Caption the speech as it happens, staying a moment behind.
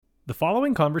The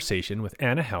following conversation with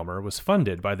Anna Helmer was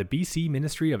funded by the BC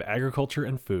Ministry of Agriculture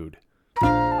and Food.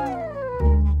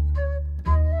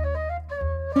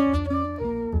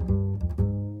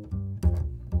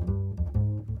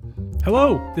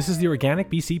 Hello, this is the Organic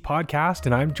BC podcast,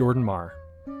 and I'm Jordan Marr.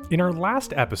 In our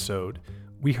last episode,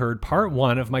 we heard part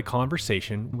one of my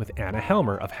conversation with Anna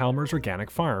Helmer of Helmer's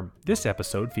Organic Farm. This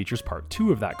episode features part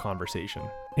two of that conversation.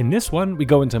 In this one, we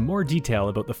go into more detail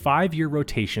about the 5-year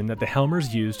rotation that the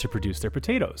Helmers use to produce their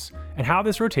potatoes, and how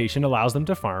this rotation allows them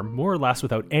to farm more or less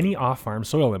without any off-farm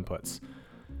soil inputs.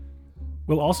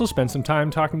 We'll also spend some time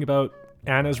talking about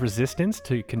Anna's resistance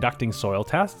to conducting soil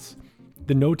tests,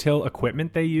 the no-till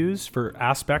equipment they use for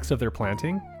aspects of their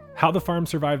planting, how the farm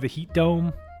survived the heat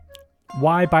dome,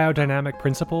 why biodynamic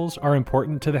principles are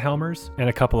important to the Helmers, and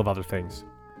a couple of other things.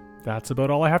 That's about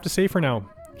all I have to say for now.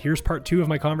 Here's part two of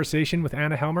my conversation with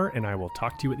Anna Helmer, and I will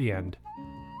talk to you at the end.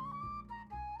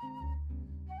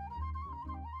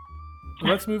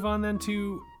 Let's move on then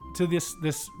to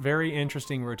this very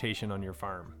interesting rotation on your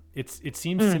farm. It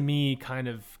seems to me kind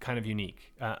of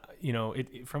unique.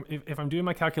 If I'm doing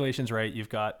my calculations right,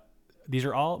 these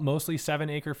are all mostly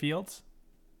 7-acre fields.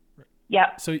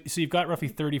 Yeah. So you've got roughly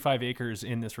 35 acres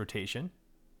in this rotation.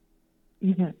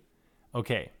 Mm-hmm.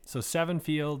 Okay. So 5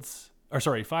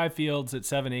 fields at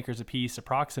 7 acres apiece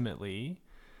approximately.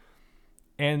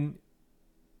 And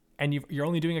you're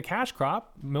only doing a cash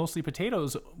crop, mostly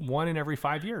potatoes, 1 in every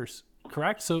 5 years.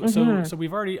 Correct? So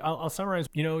we've already, I'll summarize,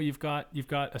 you've got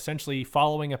essentially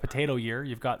following a potato year,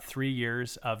 you've got 3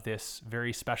 years of this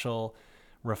very special,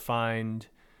 refined,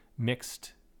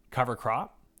 mixed cover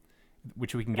crop,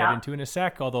 which we can get into in a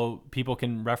sec, although people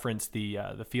can reference the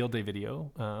field day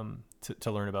video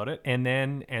to learn about it. And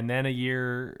then a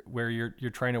year where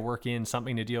you're trying to work in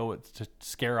something to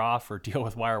scare off or deal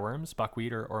with wireworms,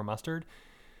 buckwheat or mustard,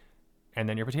 and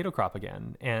then your potato crop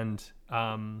again. And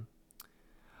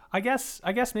I guess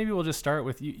maybe we'll just start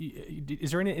with you.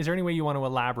 Is there any way you want to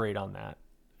elaborate on that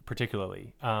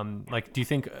particularly? Do you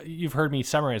think you've heard me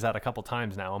summarize that a couple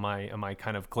times now? Am I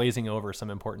kind of glazing over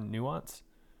some important nuance?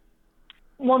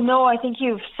 Well, no, I think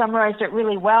you've summarized it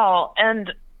really well.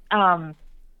 And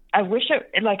I wish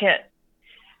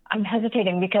I'm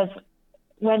hesitating because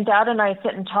when Dad and I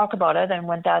sit and talk about it, and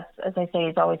when Dad, as I say,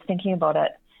 is always thinking about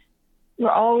it, we're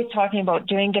always talking about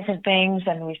doing different things,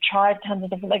 and we've tried tons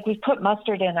of different, we've put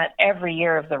mustard in at every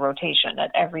year of the rotation, at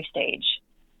every stage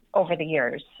over the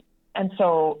years. And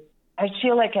so I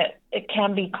feel like it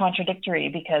can be contradictory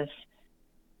because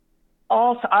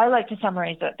also I like to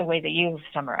summarize it the way that you've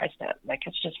summarized it. Like,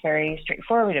 it's just very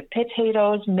straightforward. We do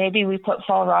potatoes. Maybe we put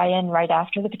fall rye in right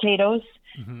after the potatoes.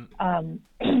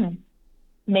 Mm-hmm.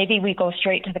 Maybe we go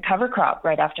straight to the cover crop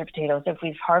right after potatoes. If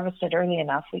we've harvested early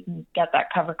enough, we can get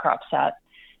that cover crop set.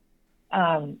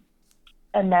 And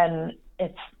then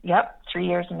it's, 3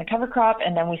 years in the cover crop.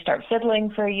 And then we start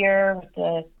fiddling for a year with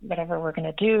the whatever we're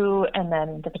going to do. And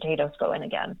then the potatoes go in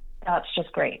again. That's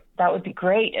just great. That would be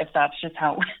great if that's just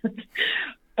how it went.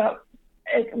 But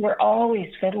we're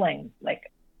always fiddling,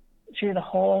 through the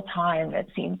whole time. It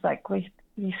seems like we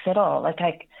fiddle.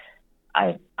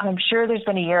 I'm sure there's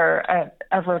been a year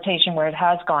of rotation where it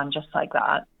has gone just like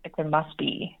that. There must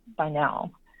be by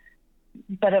now.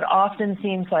 But it often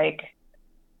seems like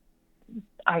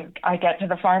I get to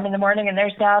the farm in the morning and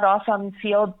there's Dad off on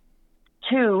field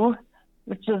 2,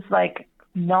 which is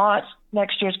not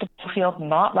next year's potato field,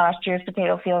 not last year's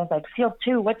potato field. Field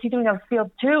 2, what's he doing on field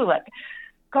 2?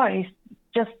 God, he's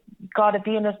just got a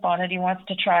bee in his bonnet. He wants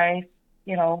to try,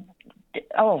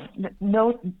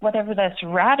 whatever this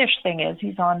radish thing is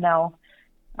he's on now.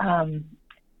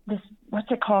 What's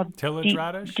it called? Tillage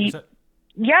radish? Yes,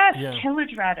 yeah.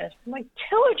 Tillage radish.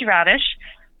 Tillage radish?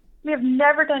 We have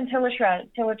never done tillage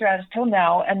radish till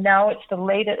now, and now it's the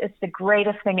latest. It's the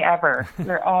greatest thing ever.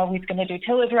 We're always going to do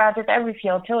tillage radish every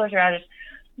field. Tillage radish.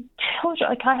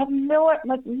 I have no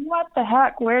what the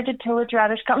heck? Where did tillage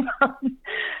radish come from?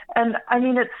 And I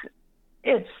mean,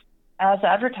 it's as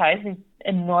advertised, these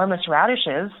enormous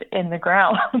radishes in the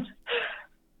ground.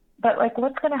 But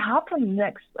what's going to happen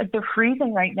next? They're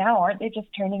freezing right now, aren't they? Just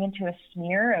turning into a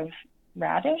smear of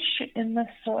radish in the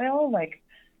soil,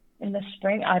 in the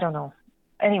spring. I don't know.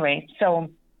 Anyway, so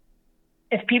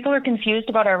if people are confused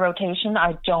about our rotation,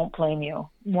 I don't blame you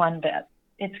one bit.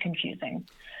 It's confusing,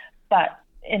 but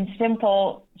in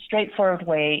simple, straightforward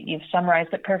way, you've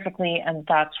summarized it perfectly, and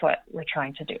that's what we're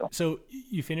trying to do. So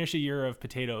you finish a year of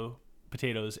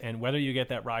potatoes, and whether you get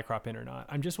that rye crop in or not,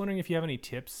 I'm just wondering if you have any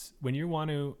tips when you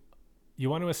want to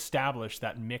establish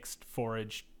that mixed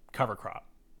forage cover crop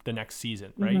the next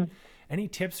season, right? Mm-hmm. Any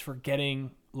tips for getting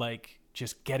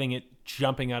just getting it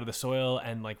jumping out of the soil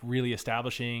and like really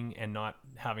establishing and not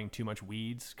having too much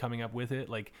weeds coming up with it?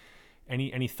 Like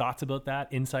any thoughts about that?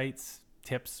 Insights,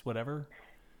 tips, whatever?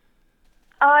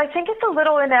 I think it's a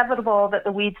little inevitable that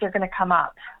the weeds are going to come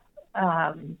up.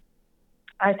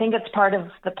 I think it's part of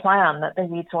the plan that the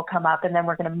weeds will come up, and then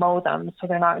we're going to mow them, so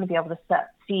they're not going to be able to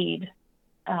set seed.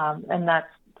 And that's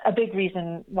a big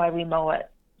reason why we mow it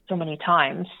so many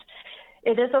times.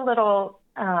 It is a little,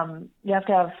 you have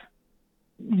to have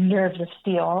nerves of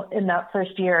steel in that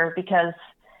first year, because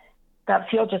that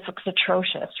field just looks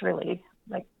atrocious, really.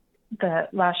 Like the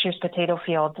last year's potato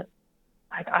field,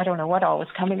 I don't know what all was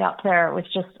coming up there. It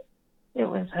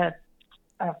was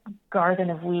a garden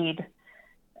of weed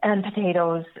and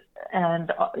potatoes, and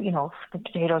the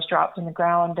potatoes dropped in the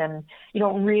ground, and you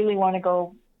don't really want to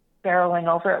go barreling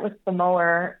over it with the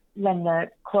mower when the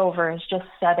clover is just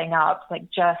setting up, like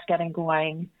just getting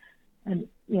going, and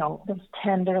those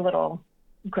tender little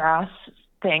grass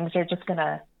things are just going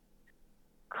to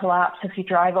collapse if you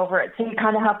drive over it. So you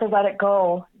kind of have to let it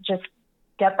go, just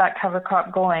get that cover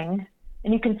crop going.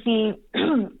 And you can see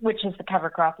which is the cover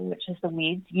crop and which is the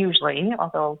weeds, usually,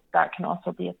 although that can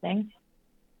also be a thing.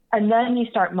 And then you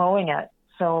start mowing it.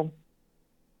 So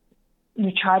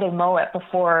you try to mow it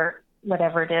before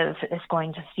whatever it is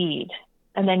going to seed.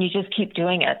 And then you just keep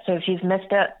doing it. So if you've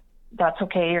missed it, that's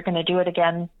okay. You're going to do it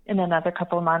again in another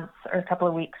couple of months or a couple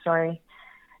of weeks, sorry.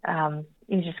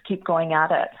 You just keep going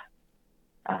at it.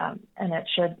 And it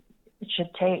should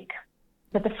take.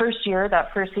 But the first year,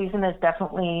 that first season is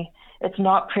definitely, it's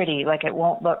not pretty. Like, it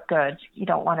won't look good. You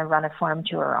don't want to run a farm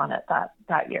tour on it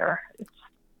that year.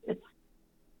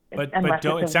 But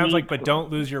don't, it sounds like, but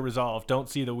don't lose your resolve. Don't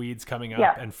see the weeds coming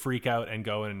up and freak out and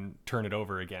go and turn it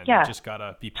over again. You just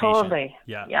gotta be patient. Totally.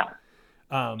 Yeah.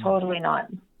 Totally not.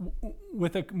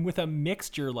 With a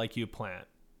mixture like you plant,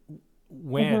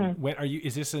 when are you,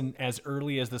 is this an as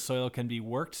early as the soil can be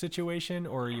worked situation,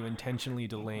 or are you intentionally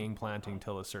delaying planting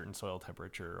till a certain soil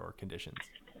temperature or conditions?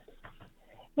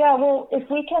 Yeah, well, if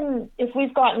we've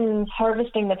gotten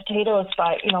harvesting the potatoes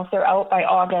by, if they're out by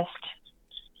August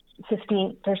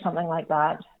 15th or something like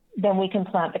that, then we can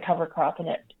plant the cover crop, and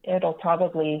it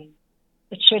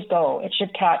should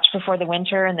catch before the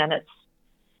winter, and then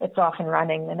it's off and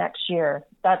running the next year.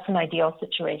 That's an ideal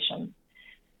situation.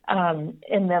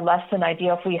 In the less than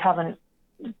ideal, if we haven't,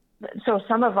 so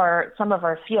some of our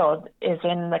field is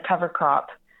in the cover crop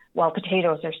while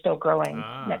potatoes are still growing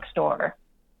next door.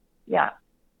 Yeah.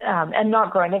 And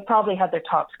not growing. They've probably had their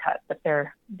tops cut, but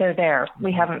they're there.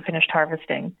 We haven't finished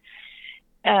harvesting.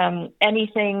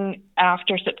 Anything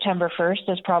after September 1st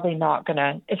is probably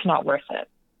it's not worth it,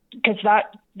 because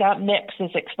that mix is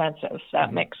expensive.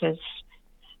 That mix is,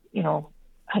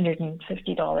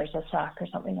 $150 a sack or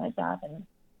something like that. And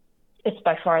it's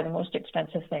by far the most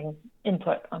expensive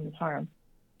input on the farm.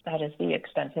 That is the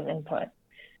expensive input.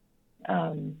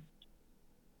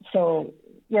 So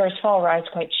whereas fall rye's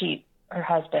quite cheap, or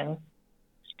has been,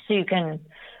 so you can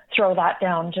throw that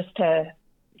down just to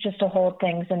hold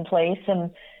things in place.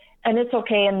 And it's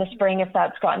okay in the spring if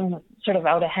that's gotten sort of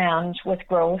out of hand with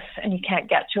growth and you can't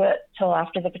get to it till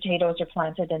after the potatoes are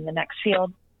planted in the next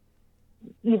field.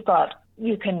 You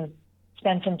can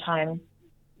spend some time,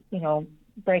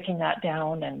 breaking that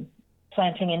down and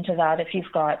planting into that if you've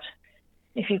got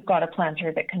a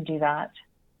planter that can do that.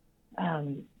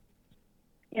 And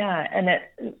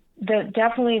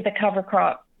definitely the cover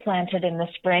crop planted in the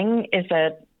spring it's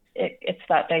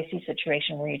that dicey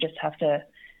situation where you just have to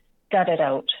gut it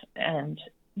out, and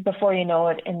before you know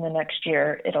it, in the next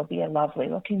year it'll be a lovely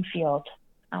looking field,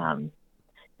 and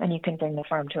you can bring the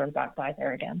farm tour back by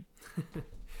there again.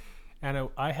 Anna,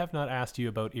 I have not asked you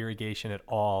about irrigation at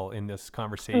all in this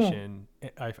conversation.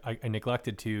 I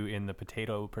neglected to in the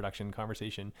potato production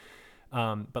conversation.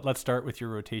 But let's start with your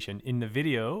rotation. In the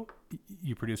video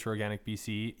you produce for Organic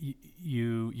BC,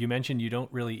 you mentioned you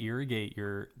don't really irrigate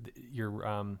your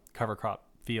cover crop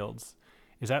fields.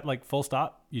 Is that like full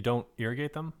stop? You don't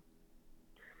irrigate them?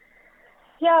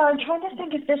 Yeah, I'm trying to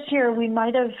think if this year we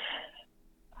might have.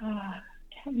 Can't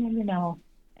remember now.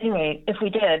 Anyway, if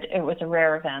we did, it was a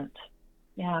rare event.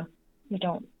 Yeah, we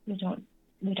don't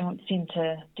seem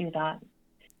to do that.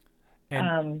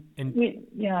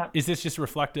 Is this just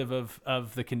reflective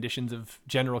of the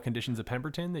general conditions of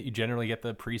Pemberton, that you generally get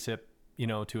the precip,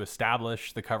 to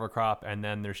establish the cover crop, and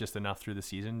then there's just enough through the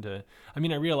season to, I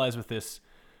realize with this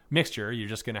mixture, you're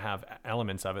just going to have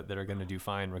elements of it that are going to do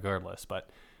fine regardless. But,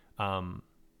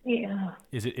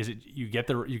 is it, you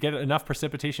get enough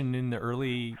precipitation in the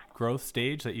early growth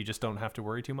stage that you just don't have to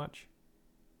worry too much?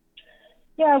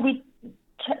 Yeah,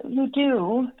 We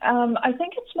do. I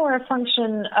think it's more a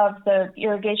function of the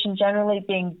irrigation generally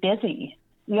being busy.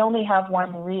 We only have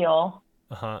one reel,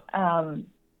 Uh-huh.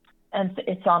 and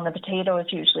it's on the potatoes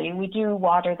usually. We do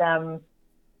water them.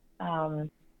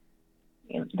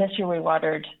 This year we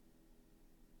watered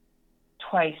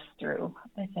twice through,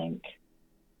 I think.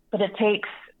 But it takes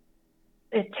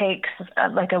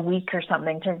like a week or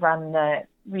something to run the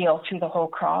reel through the whole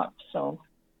crop. So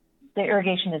the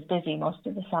irrigation is busy most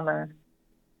of the summer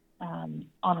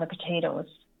on the potatoes.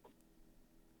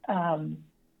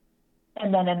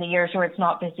 And then in the years where it's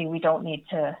not busy, we don't need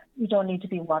to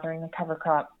be watering the cover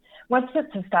crop. Once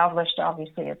it's established,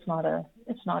 obviously it's not a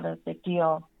big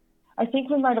deal. I think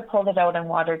we might have pulled it out and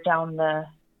watered down the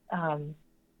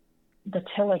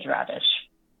tillage radish.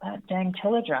 That dang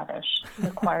tillage radish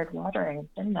required watering,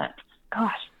 didn't it?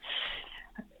 Gosh,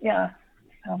 yeah.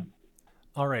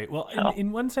 All right. Well,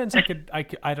 in one sense,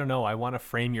 I don't know. I want to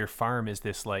frame your farm as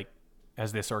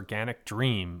this organic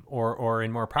dream, or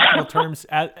in more practical terms,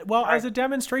 as a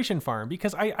demonstration farm,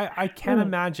 because I can't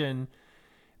imagine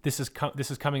this is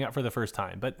coming up for the first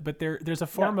time. But there's a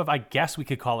form of, I guess we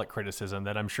could call it criticism,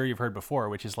 that I'm sure you've heard before,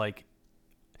 which is like,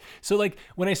 so like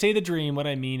when I say the dream, what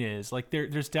I mean is like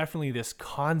there's definitely this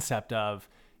concept of,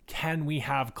 can we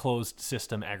have closed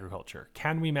system agriculture?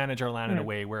 Can we manage our land in a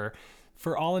way where,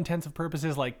 for all intents and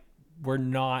purposes, like we're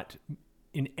not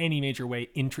in any major way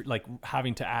like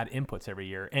having to add inputs every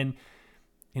year? And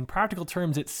in practical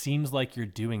terms, it seems like you're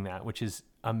doing that, which is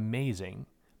amazing.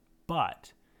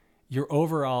 But your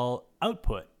overall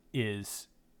output is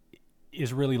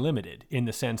really limited, in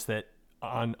the sense that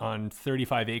on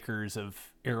 35 acres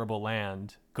of arable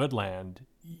land, good land,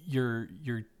 you're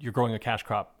growing a cash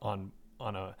crop on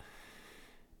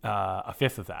a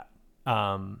fifth of that.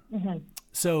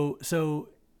 So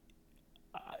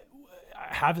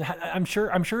I'm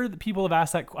sure that people have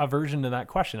asked that a version of that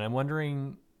question. I'm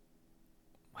wondering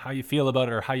how you feel about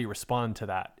it, or how you respond to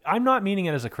that. I'm not meaning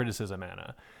it as a criticism,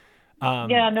 Anna.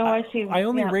 I see. I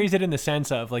only raise it in the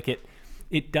sense of like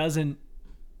it doesn't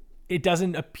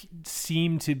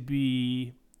seem to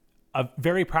be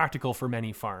very practical for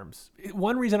many farms.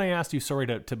 One reason I asked you, sorry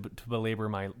to belabor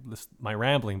my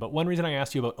rambling, but one reason I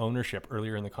asked you about ownership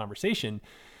earlier in the conversation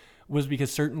was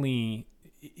because certainly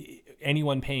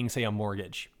anyone paying, say, a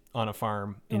mortgage on a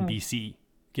farm in BC,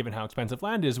 given how expensive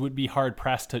land is, would be hard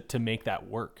pressed to make that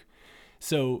work.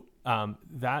 So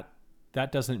that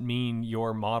doesn't mean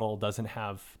your model doesn't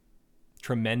have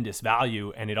tremendous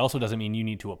value, and it also doesn't mean you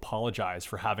need to apologize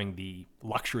for having the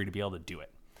luxury to be able to do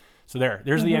it. So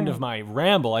there's the end of my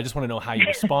ramble. I just want to know how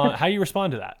you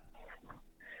respond to that.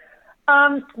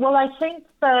 Well, I think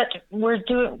that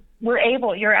we're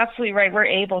able, you're absolutely right, we're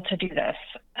able to do this.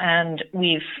 And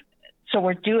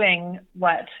we're doing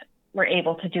what we're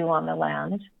able to do on the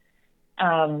land.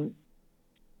 And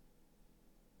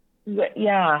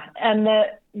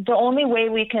the only way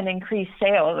we can increase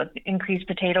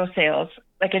potato sales,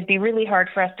 like it'd be really hard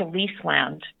for us to lease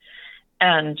land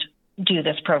and do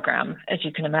this program, as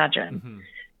you can imagine.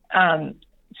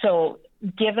 So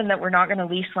given that we're not going to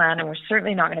lease land, and we're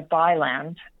certainly not going to buy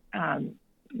land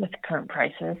with the current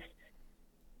prices,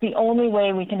 the only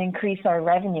way we can increase our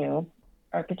revenue,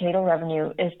 our potato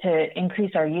revenue, is to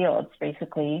increase our yields,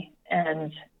 basically,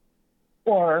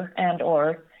 or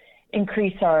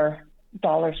increase our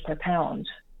dollars per pound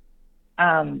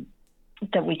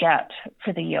that we get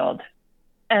for the yield.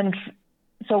 And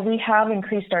so we have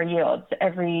increased our yields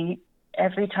every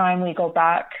time we go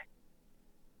back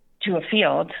to a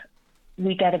field.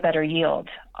 We get a better yield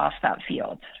off that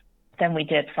field than we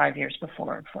did 4 years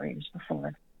before.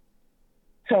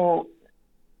 So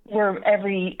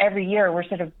every year we're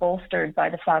sort of bolstered by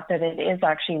the fact that it is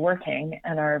actually working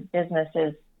and our business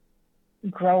is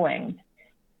growing.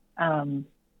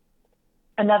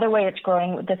 Another way it's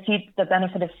growing, the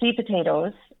benefit of seed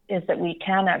potatoes is that we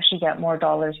can actually get more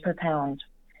dollars per pound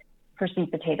for seed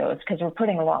potatoes, because we're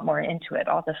putting a lot more into it.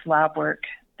 All this lab work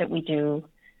that we do,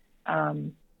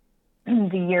 the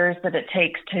years that it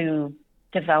takes to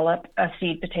develop a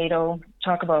seed potato,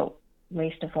 talk about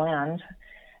waste of land,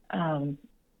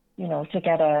 to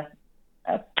get a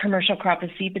commercial crop of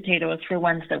seed potatoes for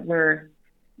ones that we're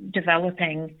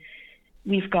developing,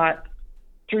 we've got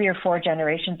 3 or 4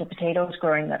 generations of potatoes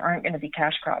growing that aren't going to be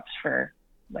cash crops for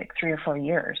like 3 or 4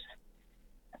 years.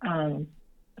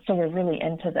 So we're really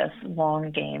into this long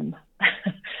game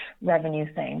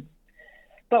revenue thing.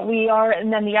 But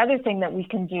and then the other thing that we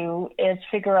can do is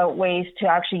figure out ways to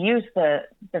actually use the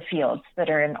fields that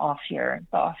are in the off-year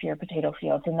potato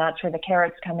fields. And that's where the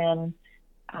carrots come in.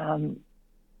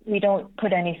 We don't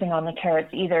put anything on the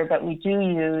carrots either, but we do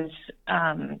use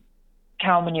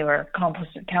cow manure,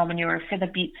 composted cow manure for the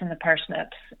beets and the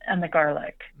parsnips and the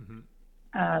garlic.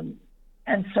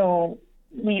 And so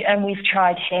we've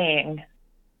tried haying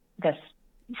this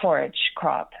forage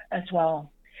crop as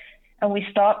well. And we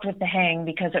stopped with the haying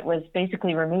because it was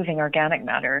basically removing organic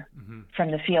matter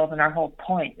from the field. And our whole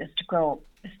point is to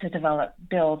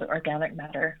build organic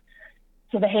matter.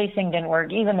 So the hay thing didn't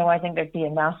work, even though I think there'd be a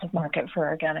massive market for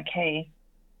organic hay.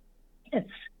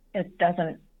 It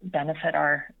doesn't benefit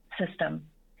our system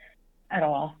at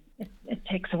all. It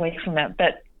takes away from it.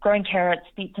 But growing carrots,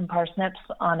 beets, and parsnips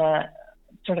on a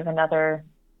sort of an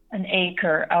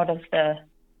acre out of the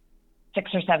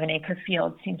 6 or 7 acre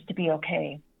field seems to be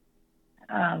okay.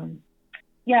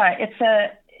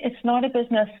 It's not a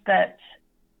business that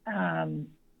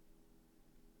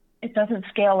it doesn't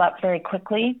scale up very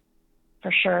quickly,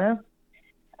 for sure.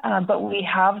 But we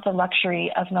have the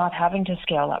luxury of not having to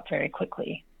scale up very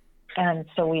quickly. And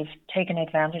so we've taken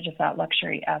advantage of that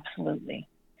luxury, absolutely.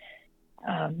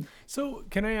 So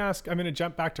can I ask, I'm going to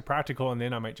jump back to practical and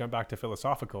then I might jump back to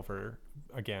philosophical but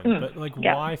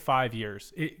why 5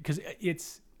 years? Because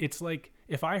it's like,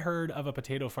 if I heard of a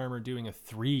potato farmer doing a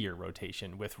 3-year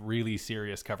rotation with really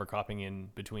serious cover cropping in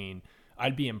between,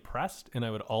 I'd be impressed. And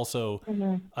I would also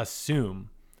assume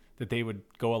that they would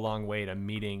go a long way to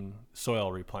meeting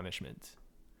soil replenishment.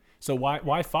 So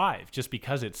why 5? Just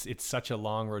because it's such a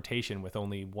long rotation with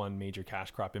only one major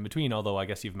cash crop in between. Although I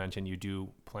guess you've mentioned you do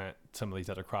plant some of these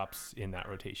other crops in that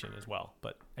rotation as well.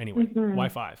 But anyway, why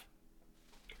 5?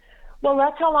 Well,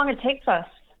 that's how long it takes us,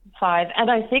 5.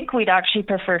 And I think we'd actually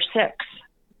prefer 6.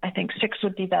 I think 6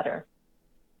 would be better.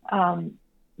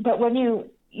 But when you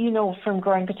from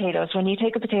growing potatoes, when you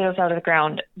take the potatoes out of the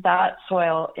ground, that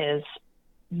soil is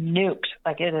nuked,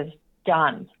 like it is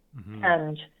done.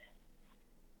 And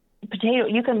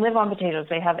you can live on potatoes.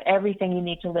 They have everything you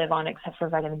need to live on except for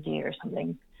vitamin D or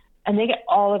something. And they get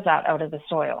all of that out of the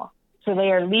soil. So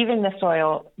they are leaving the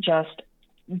soil just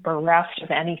bereft of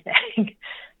anything,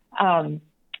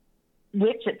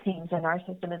 which it seems in our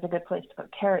system is a good place to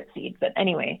put carrot seed. But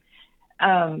anyway,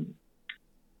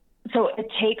 so it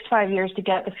takes 5 years to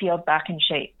get the field back in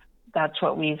shape. That's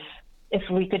what if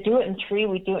we could do it in 3,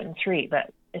 we'd do it in 3,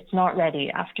 but it's not ready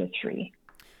after 3.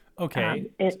 Okay.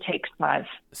 It takes 5.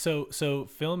 So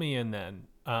fill me in then.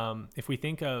 If we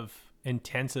think of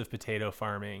intensive potato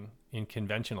farming in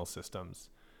conventional systems,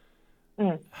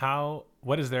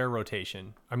 what is their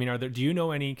rotation? I mean, do you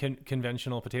know any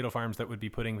conventional potato farms that would be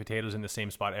putting potatoes in the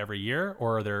same spot every year,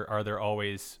 or are there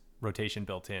always rotation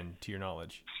built in, to your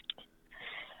knowledge?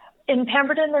 In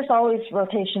Pemberton, there's always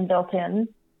rotation built in.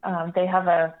 They have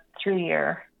a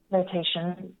 3-year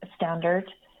rotation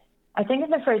standard. I think in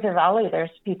the Fraser Valley, there's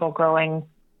people growing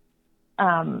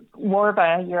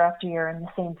Warba year after year in the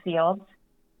same fields.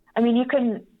 I mean, you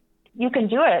can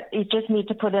do it. You just need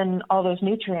to put in all those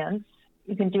nutrients.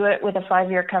 You can do it with a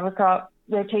 5-year cover crop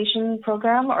rotation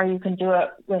program, or you can do it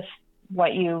with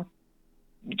what you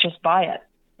just buy it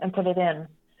and put it in.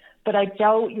 But I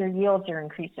doubt your yields are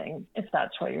increasing if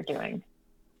that's what you're doing.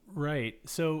 Right.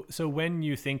 So when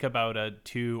you think about a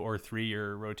 2 or 3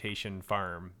 year rotation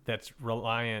farm that's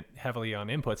reliant heavily on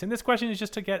inputs, and this question is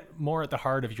just to get more at the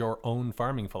heart of your own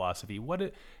farming philosophy. What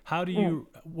are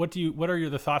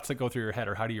the thoughts that go through your head,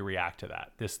 or how do you react to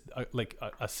that? This like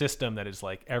a system that is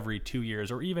like every 2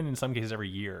 years, or even in some cases every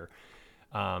year,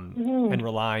 and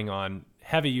relying on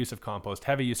heavy use of compost,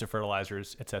 heavy use of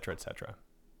fertilizers, et cetera, et cetera.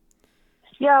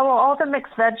 Yeah, well, all the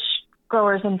mixed veg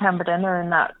growers in Pemberton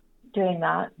are doing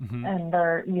that, and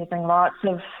they're using lots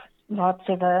of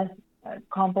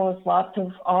compost, lots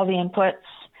of all the inputs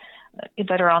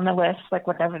that are on the list, like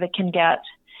whatever they can get.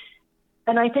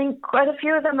 And I think quite a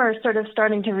few of them are sort of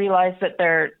starting to realize that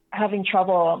they're having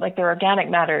trouble, like their organic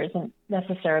matter isn't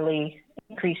necessarily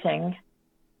increasing,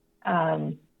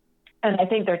 and I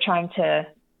think they're trying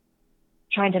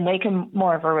to make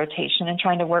more of a rotation and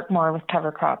trying to work more with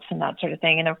cover crops and that sort of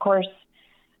thing. And of course,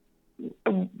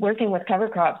 working with cover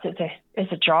crops,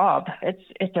 it's a job.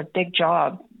 It's a big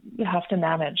job. You have to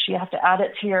manage. You have to add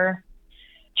it to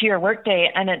your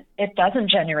workday, and it doesn't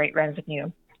generate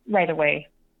revenue right away.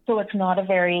 So it's not a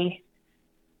very,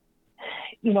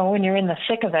 when you're in the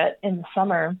thick of it in the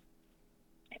summer,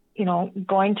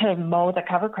 going to mow the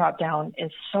cover crop down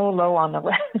is so low on the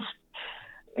list.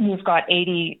 And you've got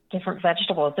 80 different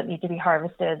vegetables that need to be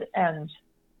harvested and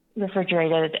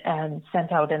refrigerated and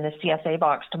sent out in the CSA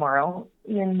box tomorrow.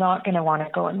 You're not going to want to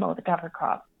go and mow the cover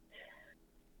crop.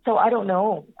 So I don't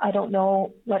know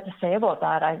what to say about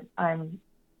that.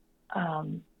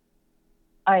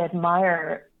 I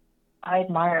admire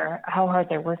how hard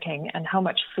they're working and how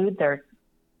much food they're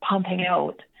pumping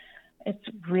out. It's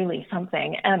really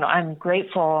something. And I'm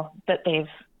grateful that they've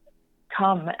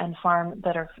come and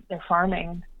they're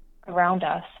farming around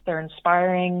us. They're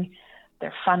inspiring.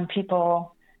 They're fun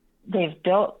people. They've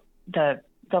built the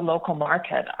local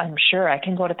market. I'm sure I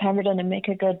can go to Pemberton and make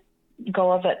a good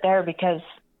go of it there, because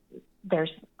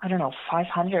there's, I don't know,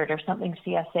 500 or something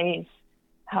CSAs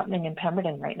happening in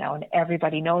Pemberton right now, and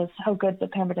everybody knows how good the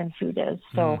Pemberton food is.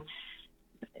 So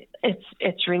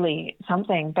it's really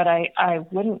something. But I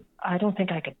don't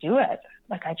think I could do it.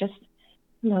 Like, I just,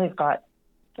 they've got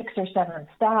 6 or 7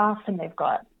 staff, and they've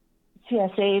got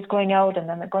CSAs going out, and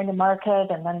then they're going to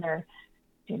market, and then they're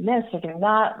doing this or doing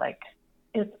that. Like,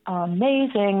 it's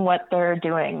amazing what they're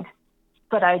doing.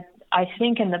 But I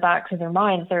think in the backs of their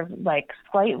minds, they're like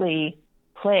slightly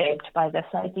plagued by this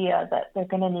idea that they're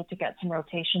going to need to get some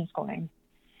rotations going.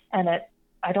 And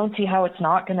I don't see how it's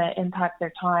not going to impact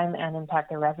their time and impact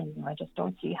their revenue. I just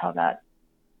don't see how that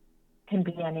can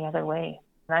be any other way.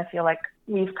 And I feel like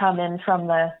we've come in from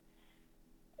like,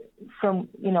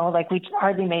 we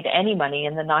hardly made any money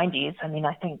in the 90s. I mean,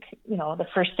 I think, the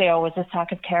first sale was a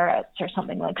sack of carrots or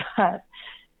something like that.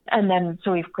 And then,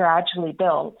 so we've gradually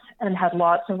built and had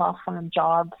lots of off-farm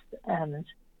jobs. And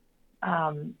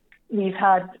we've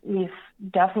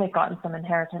definitely gotten some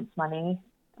inheritance money,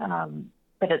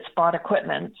 but it's bought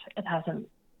equipment. It hasn't,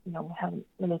 we haven't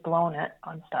really blown it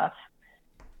on stuff.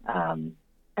 And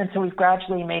so we've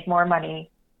gradually made more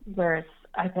money, whereas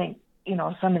I think,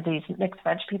 some of these mixed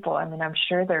veg people, I mean, I'm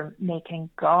sure they're making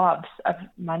gobs of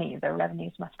money. Their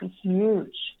revenues must be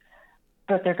huge,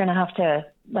 but they're going to have to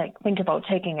think about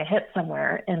taking a hit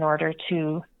somewhere in order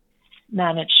to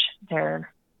manage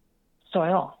their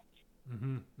soil.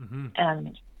 Mm-hmm, mm-hmm.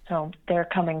 And so they're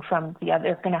coming from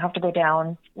they're going to have to go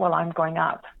down while I'm going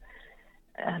up.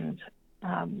 And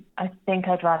I think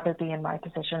I'd rather be in my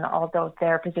position, although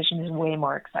their position is way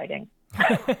more exciting.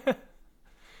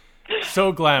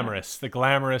 So glamorous, the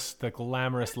glamorous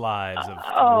lives of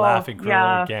Laughing Crow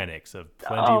Organics, of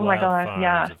Plenty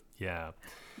Wild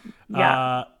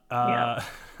Farms.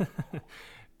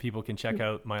 People can check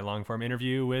out my long form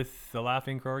interview with the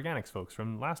Laughing Crow Organics folks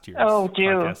from last year's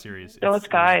podcast series. Those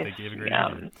guys. They gave a great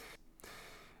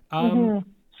interview.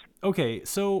 Okay,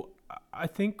 so I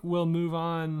think we'll move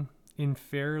on in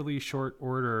fairly short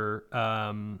order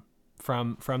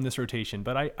from this rotation.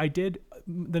 But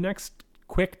the next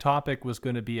quick topic was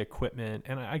going to be equipment,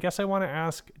 and I guess I want to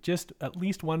ask just at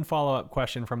least one follow-up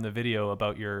question from the video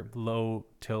about your low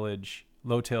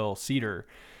till seeder.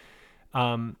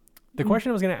 The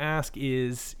question I was going to ask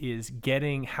is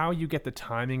getting how you get the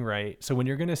timing right. So when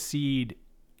you're going to seed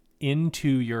into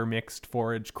your mixed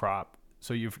forage crop,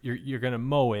 so you're going to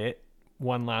mow it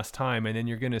one last time, and then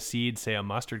you're going to seed, say, a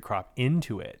mustard crop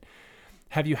into it.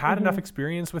 Have you had enough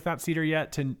experience with that seeder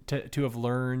yet to have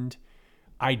learned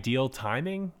ideal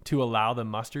timing to allow the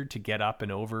mustard to get up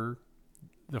and over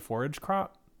the forage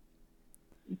crop?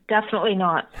 Definitely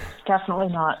not.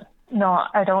 No,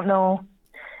 I don't know.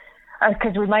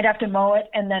 Because we might have to mow it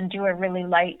and then do a really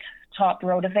light top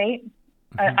rotivate.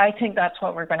 I think that's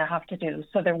what we're going to have to do.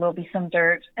 So there will be some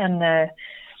dirt, and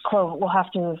we'll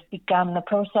have to have begun the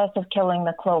process of killing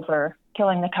the cover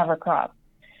crop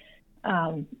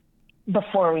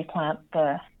before we plant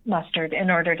the mustard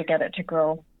in order to get it to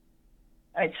grow.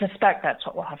 I suspect that's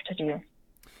what we'll have to do.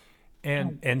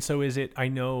 And so is it, I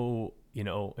know,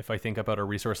 if I think about a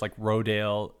resource like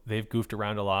Rodale, they've goofed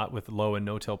around a lot with low and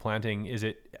no-till planting.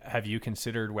 Have you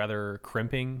considered whether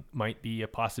crimping might be a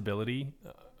possibility,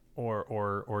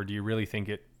 or do you really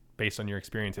think based on your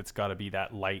experience, it's got to be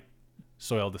that light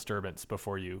soil disturbance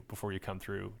before you come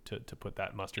through to put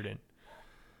that mustard in?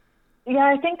 Yeah,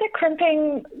 I think the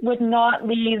crimping would not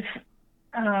leave.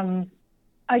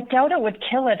 I doubt it would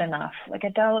kill it enough. I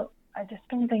just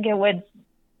don't think it would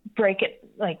break it,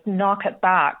 knock it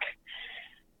back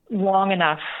long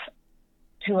enough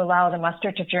to allow the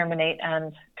mustard to germinate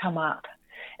and come up.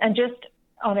 And just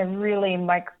on a really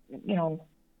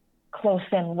close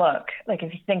in look,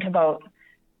 if you think about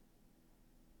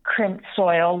crimped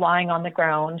soil lying on the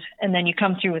ground, and then you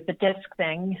come through with the disc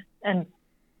thing and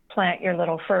plant your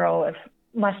little furrow of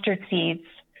mustard seeds,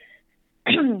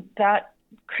 that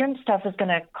crimped stuff is going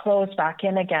to close back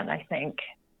in again, I think,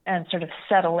 and sort of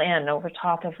settle in over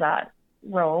top of that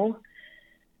row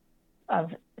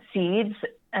of seeds.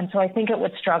 And so I think it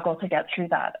would struggle to get through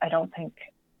that. I don't think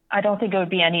it would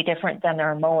be any different than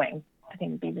our mowing. I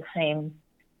think it'd be the same.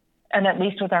 And at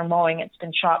least with our mowing, it's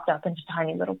been chopped up into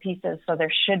tiny little pieces. So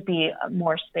there should be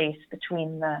more space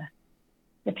between the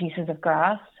pieces of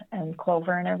grass and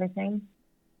clover and everything.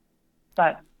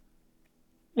 But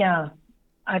yeah,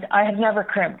 I have never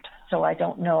crimped, so I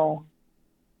don't know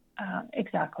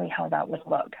exactly how that would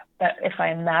look. But if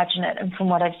I imagine it, and from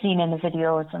what I've seen in the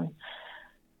videos and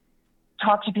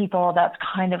talk to people, that's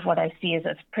kind of what I see as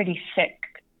a pretty thick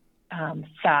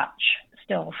thatch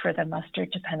still for the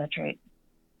mustard to penetrate.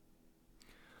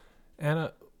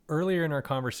 Anna, earlier in our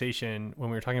conversation,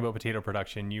 when we were talking about potato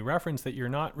production, you referenced that you're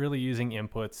not really using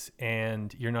inputs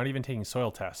and you're not even taking soil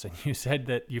tests. And you said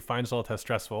that you find soil tests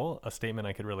stressful, a statement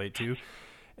I could relate to.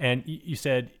 And you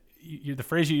said, the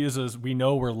phrase you use is, we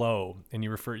know we're low. And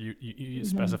you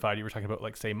specified, you were talking about,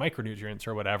 like, say, micronutrients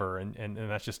or whatever. And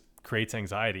that just creates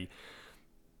anxiety.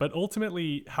 But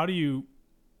ultimately, how do you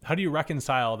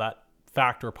reconcile that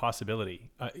fact or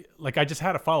possibility? I just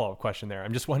had a follow-up question there.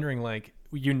 I'm just wondering, like,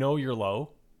 you're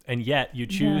low, and yet you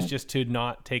choose just to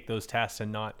not take those tests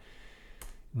and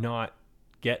not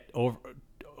get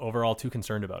overall too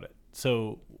concerned about it.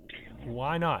 So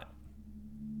why not?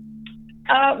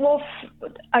 Well,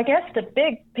 I guess the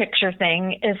big picture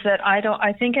thing is that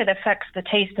I think it affects the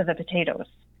taste of the potatoes.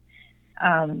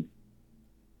 And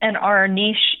our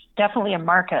niche, definitely a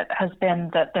market, has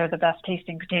been that they're the best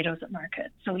tasting potatoes at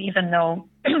market. So even though,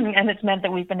 and it's meant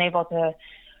that we've been able to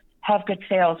have good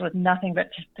sales with nothing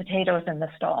but potatoes in the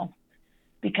stall,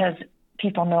 because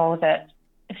people know that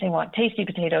if they want tasty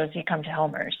potatoes, you come to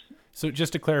Helmer's. So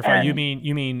just to clarify, you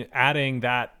mean adding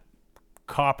that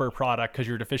copper product because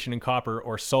you're deficient in copper,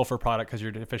 or sulfur product because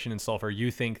you're deficient in sulfur?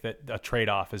 You think that a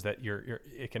trade-off is that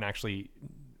it can actually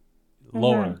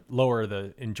lower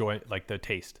the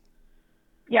taste?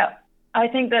 Yeah, I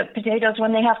think that potatoes,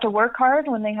 when they have to work hard,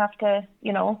 when they have to,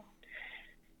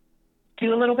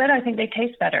 do a little bit, I think they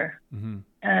taste better. Mm-hmm.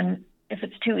 And if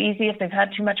it's too easy, if they've had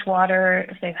too much water,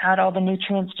 if they've had all the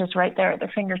nutrients just right there at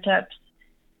their fingertips,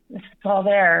 if it's all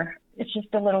there, it's just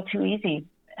a little too easy.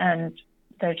 And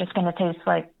they're just going to taste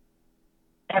like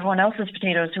everyone else's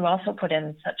potatoes who also put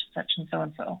in such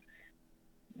and so.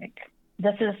 Like,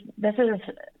 this is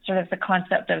sort of the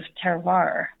concept of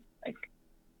terroir. Like,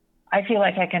 I feel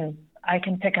like I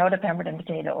can pick out a Pemberton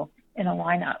potato in a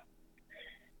lineup.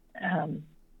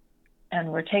 And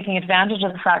we're taking advantage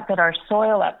of the fact that our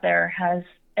soil up there has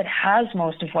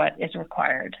most of what is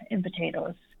required in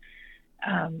potatoes.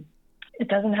 It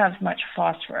doesn't have much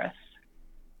phosphorus.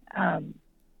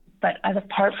 But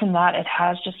apart from that, it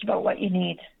has just about what you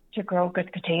need to grow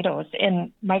good potatoes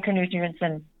in micronutrients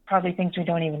and probably things we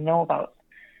don't even know about.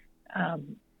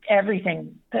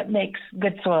 Everything that makes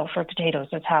good soil for potatoes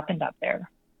has happened up there.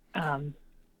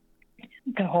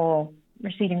 The whole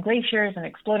receding glaciers and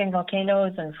exploding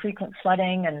volcanoes and frequent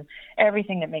flooding and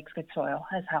everything that makes good soil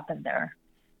has happened there.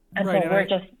 And right, so we're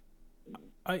just...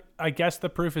 I guess the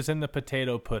proof is in the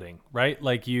potato pudding, right?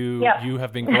 Like you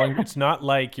have been growing. It's not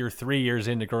like you're 3 years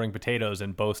into growing potatoes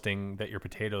and boasting that your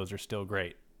potatoes are still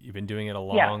great. You've been doing it a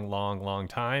long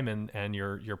time, and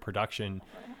your production.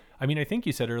 I mean, I think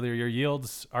you said earlier your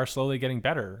yields are slowly getting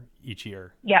better each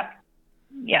year. Yeah.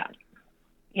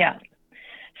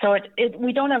 So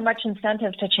we don't have much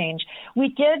incentive to change. We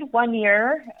did one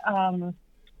year.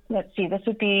 Let's see, this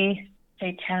would be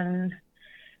say 10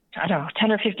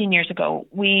 or 15 years ago.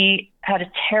 We had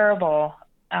a terrible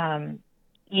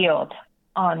yield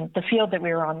on the field that we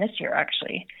were on this year.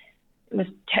 Actually,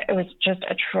 it was just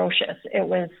atrocious.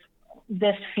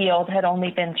 This field had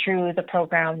only been through the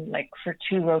program like for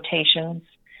 2 rotations.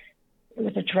 It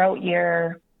was a drought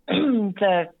year.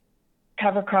 The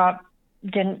cover crop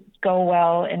didn't go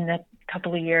well in the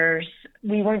couple of years.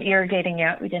 We weren't irrigating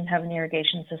yet. We didn't have an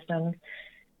irrigation system.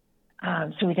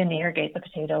 So we didn't irrigate the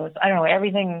potatoes. I don't know,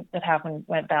 everything that happened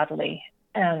went badly.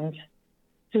 And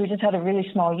so we just had a really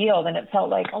small yield, and it felt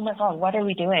like, oh my God, what are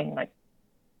we doing? Like,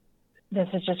 this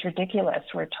is just ridiculous.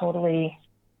 We're totally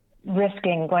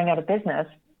risking going out of business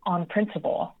on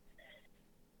principle.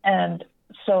 And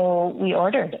so we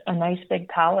ordered a nice big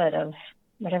pallet of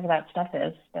whatever that stuff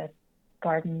is, the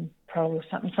Garden Pro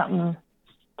something 10,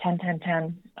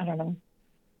 I don't know.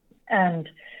 And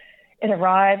it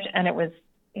arrived, and it was,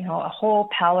 a whole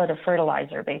pallet of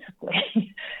fertilizer,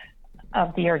 basically,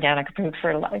 of the organic approved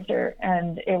fertilizer.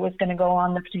 And it was going to go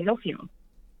on the potato field.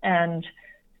 And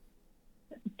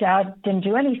Dad didn't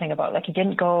do anything about it. Like, he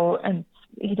didn't go, and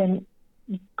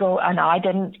I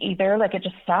didn't either. Like, it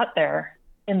just sat there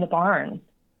in the barn.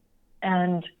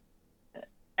 And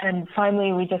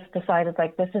finally we just decided,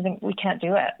 like, we can't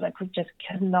do it. Like, we just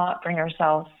cannot bring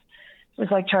ourselves. It was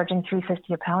like charging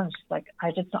 $3.50 a pound. Like,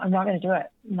 I'm not going to do it.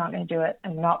 I'm not going to do it.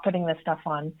 I'm not putting this stuff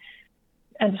on.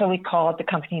 And so we called the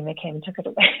company, and they came and took it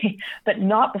away, but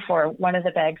not before one of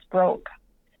the bags broke,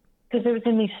 because it was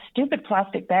in these stupid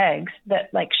plastic bags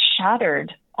that like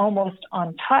shattered almost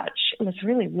on touch. It was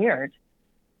really weird.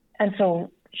 And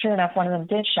so sure enough, one of them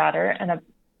did shatter, and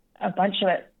a bunch of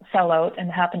it fell out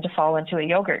and happened to fall into a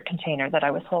yogurt container that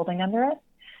I was holding under it.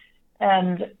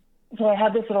 And so I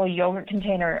had this little yogurt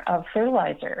container of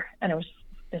fertilizer, and it was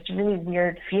this really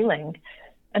weird feeling.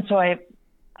 And so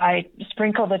I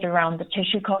sprinkled it around the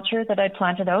tissue culture that I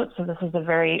planted out. So this is a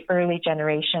very early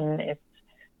generation. It's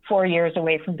 4 years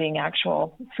away from being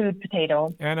actual food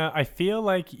potato. Anna, I feel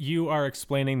like you are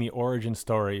explaining the origin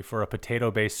story for a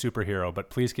potato-based superhero, but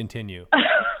please continue.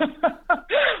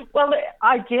 Well,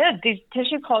 I did. These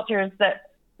tissue cultures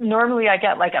that normally I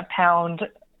get like a pound,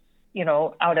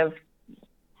 out of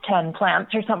 10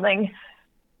 plants or something.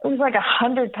 It was like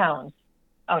 100 pounds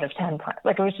out of 10 plants.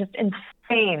 Like, it was just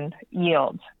insane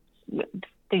yield with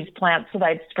these plants that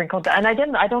I'd sprinkled. And I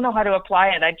don't know how to apply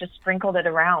it. I just sprinkled it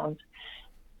around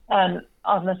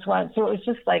on this one. So it was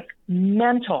just like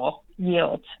mental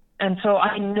yield. And so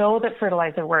I know that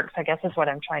fertilizer works, I guess is what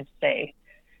I'm trying to say.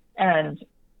 And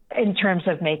in terms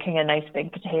of making a nice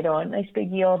big potato, a nice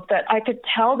big yield, but I could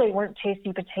tell they weren't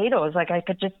tasty potatoes. Like, I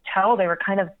could just tell they were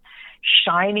kind of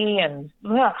shiny and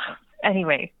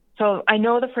anyway. So I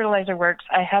know the fertilizer works.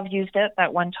 I have used it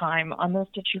that one time on those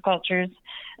tissue cultures,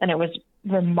 and it was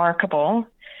remarkable.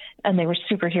 And they were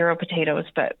superhero potatoes,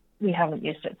 but we haven't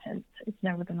used it since. It's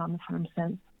never been on the farm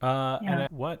since. And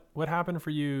what happened for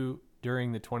you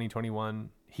during the 2021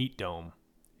 heat dome?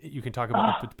 You can talk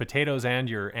about the potatoes and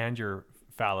your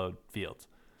fallowed fields.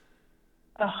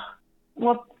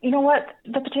 Well, you know what?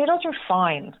 The potatoes are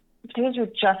fine. The potatoes are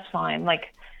just fine.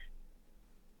 Like,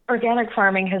 organic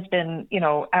farming has been,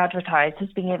 advertised as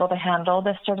being able to handle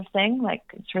this sort of thing, like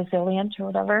it's resilient or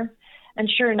whatever. And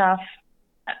sure enough,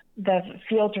 the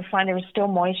fields were fine. There was still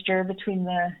moisture between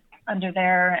under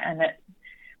there, and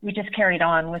we just carried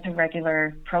on with a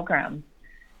regular program.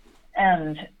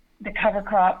 And the cover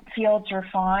crop fields were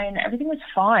fine. Everything was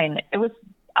fine. It was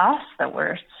us that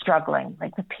were struggling,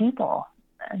 like the people.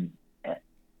 And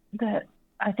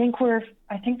I think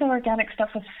the organic stuff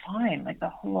was fine. Like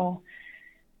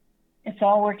it's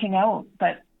all working out.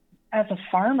 But as a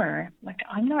farmer, like,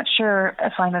 I'm not sure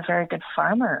if I'm a very good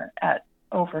farmer at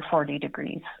over 40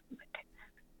 degrees. Like,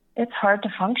 it's hard to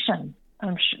function.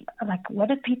 I'm sure, like, what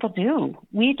did people do?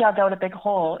 We dug out a big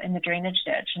hole in the drainage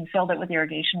ditch and filled it with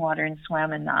irrigation water and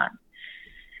swam in that.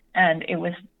 And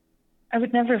I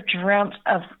would never have dreamt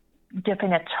of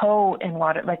dipping a toe in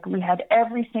water. Like, we had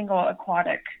every single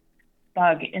aquatic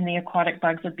bug in the aquatic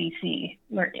bugs of BC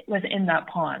where it was in that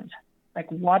pond. Like,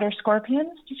 water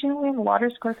scorpions. Did you know we have water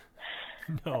scorpions?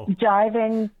 No.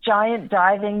 Giant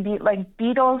diving,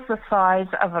 beetles the size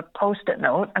of a Post-it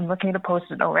note. I'm looking at a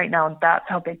Post-it note right now, and that's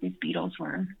how big these beetles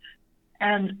were.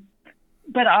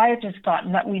 But I just thought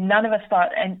that none of us thought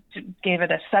and gave it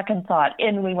a second thought.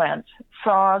 In we went.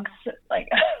 Frogs, like,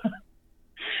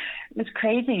 it was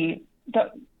crazy.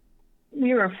 But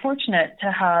we were fortunate to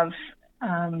have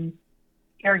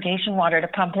irrigation water to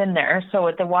pump in there, so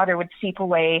the water would seep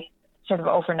away sort of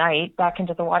overnight back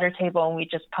into the water table, and we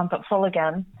just pump it full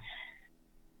again.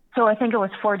 So I think it was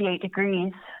 48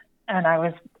 degrees, and I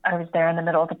was there in the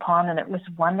middle of the pond, and it was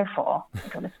wonderful.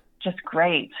 Like, it was just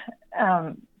great.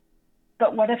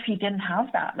 But what if you didn't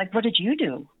have that? Like, what did you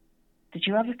do? Did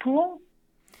you have a pool?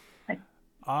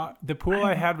 The pool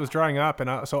I had was drying up,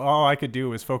 and so all I could do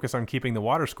was focus on keeping the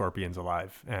water scorpions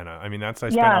alive, Anna. I mean, I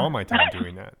spent all my time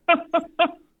doing that.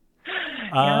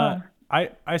 Yeah.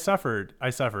 I suffered.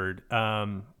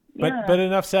 But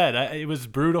enough said. It was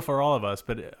brutal for all of us,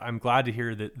 but I'm glad to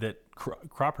hear that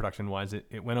crop production wise,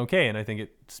 it went okay. And I think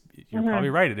you're probably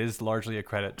right. It is largely a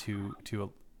credit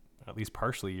to at least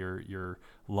partially your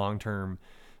long-term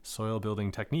soil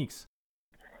building techniques.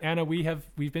 Anna,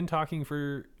 we've been talking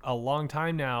for a long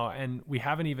time now, and I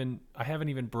haven't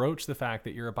even broached the fact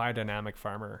that you're a biodynamic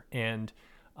farmer, and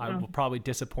I will probably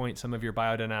disappoint some of your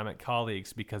biodynamic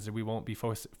colleagues because we won't be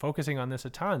focusing on this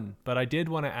a ton. But I did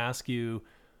want to ask you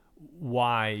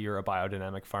why you're a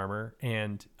biodynamic farmer,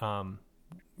 and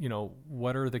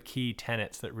what are the key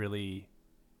tenets that really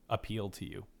appeal to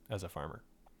you as a farmer?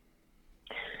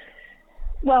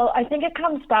 Well, I think it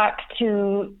comes back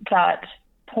to that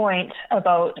point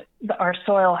about our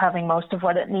soil having most of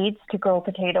what it needs to grow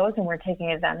potatoes, and we're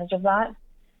taking advantage of that.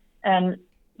 And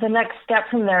the next step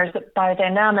from there is that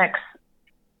biodynamics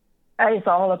is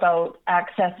all about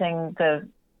accessing the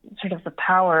sort of the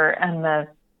power and the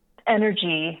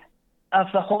energy of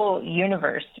the whole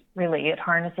universe. Really, it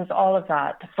harnesses all of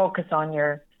that to focus on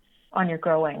your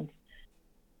growing,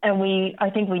 and I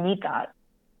think we need that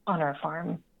on our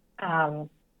farm.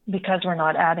 Because we're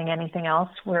not adding anything else,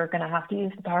 we're going to have to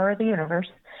use the power of the universe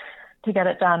to get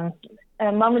it done.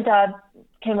 And Mom and Dad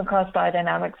came across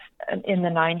biodynamics in the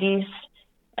 90s,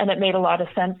 And it made a lot of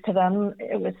sense to them.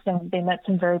 They met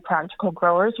some very practical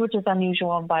growers, which is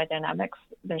unusual in biodynamics.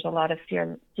 There's a lot of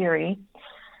theory.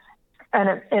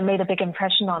 And it made a big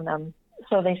impression on them.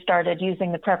 So they started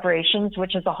using the preparations,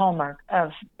 which is a hallmark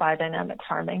of biodynamic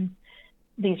farming.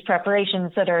 These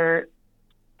preparations that are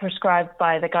prescribed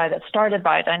by the guy that started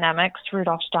biodynamics,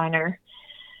 Rudolf Steiner,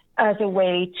 as a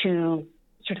way to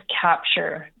sort of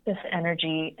capture this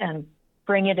energy and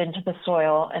bring it into the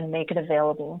soil and make it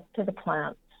available to the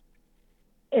plants.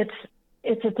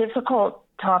 It's a difficult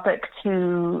topic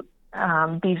to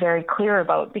be very clear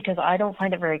about, because I don't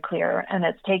find it very clear, and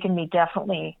it's taken me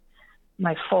definitely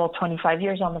my full 25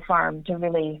 years on the farm to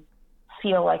really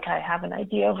feel like I have an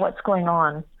idea of what's going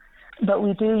on. But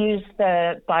we do use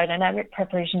the biodynamic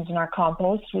preparations in our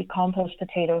compost. We compost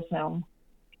potatoes now,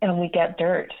 and we get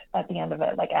dirt at the end of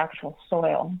it, like actual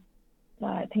soil.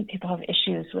 I think people have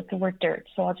issues with the word dirt,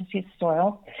 so I'll just use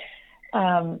soil.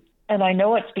 And I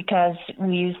know it's because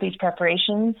we use these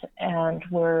preparations, and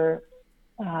we're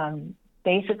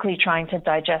basically trying to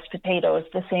digest potatoes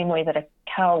the same way that a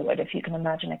cow would. If you can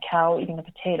imagine a cow eating a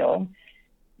potato,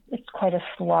 it's quite a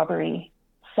slobbery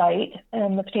sight,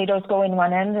 and the potatoes go in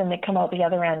one end and they come out the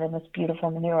other end in this beautiful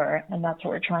manure, and that's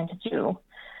what we're trying to do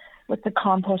with the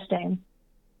composting.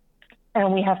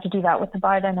 And we have to do that with the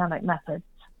biodynamic methods.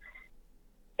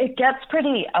 It gets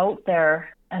pretty out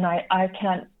there, and I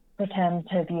can't pretend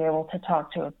to be able to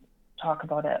talk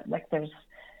about it. Like there's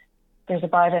a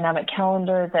biodynamic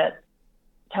calendar that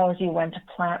tells you when to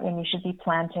plant, when you should be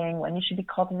planting, when you should be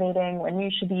cultivating, when you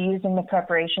should be using the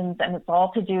preparations, and it's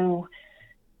all to do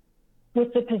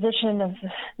with the position of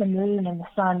the moon and the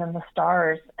sun and the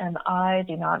stars, and I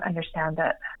do not understand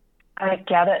it. I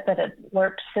get it that it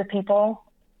works for people,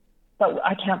 but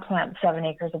I can't plant 7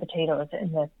 acres of potatoes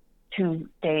in the 2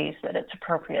 days that it's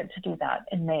appropriate to do that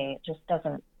in May. It just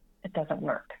doesn't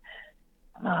work.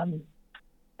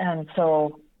 And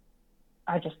so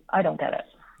I don't get it.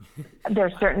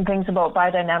 There's certain things about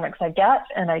biodynamics I get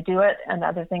and I do it, and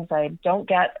other things I don't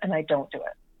get and I don't do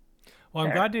it. Well,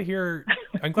 I'm glad to hear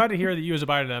that you as a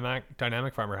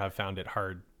biodynamic farmer have found it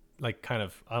hard, like kind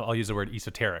of, I'll use the word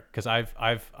esoteric, because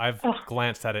I've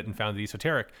glanced at it and found it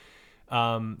esoteric.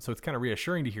 So it's kind of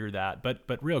reassuring to hear that.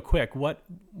 But real quick,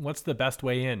 what's the best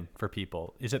way in for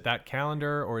people? Is it that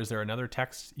calendar, or is there another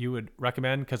text you would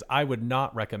recommend? Because I would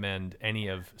not recommend any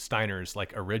of Steiner's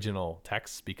like original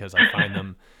texts, because I find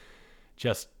them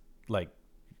just like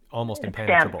almost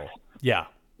impenetrable. Dense. Yeah.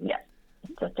 Yeah,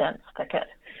 it's a dense thicket.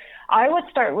 I would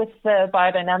start with the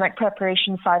biodynamic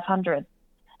preparation 500,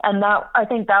 and I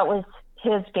think that was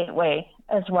his gateway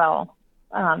as well.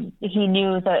 He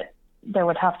knew that there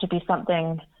would have to be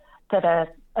something that a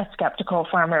skeptical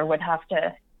farmer would have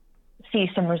to see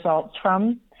some results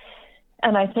from.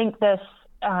 And I think this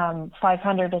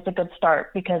 500 is a good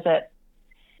start, because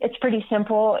it's pretty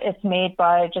simple. It's made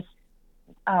by just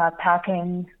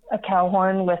packing a cow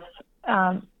horn with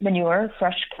manure,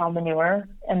 fresh cow manure,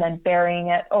 and then burying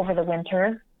it over the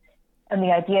winter. And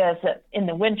the idea is that in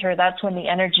the winter, that's when the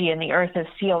energy in the earth is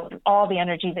sealed. All the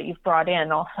energy that you've brought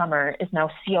in all summer is now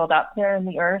sealed up there in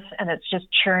the earth, and it's just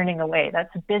churning away.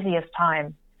 That's the busiest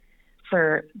time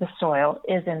for the soil,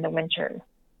 is in the winter,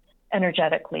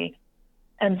 energetically.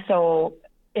 And so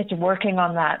it's working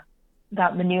on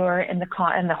that manure, and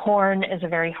the horn is a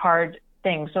very hard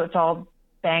thing. So it's all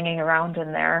banging around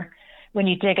in there. When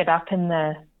you dig it up in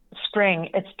the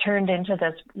spring, it's turned into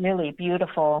this really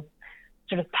beautiful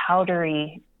sort of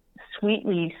powdery,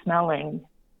 sweetly smelling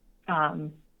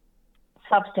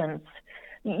substance.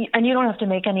 And you don't have to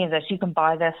make any of this. You can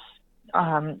buy this.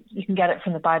 You can get it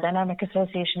from the Biodynamic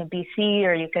Association of BC,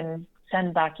 or you can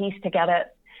send back east to get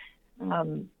it.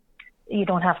 You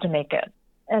don't have to make it.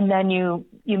 And then you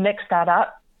mix that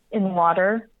up in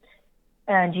water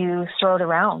and you throw it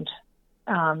around.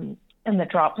 And the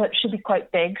droplets should be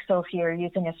quite big. So if you're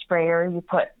using a sprayer, you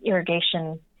put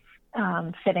irrigation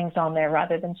fittings on there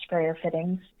rather than sprayer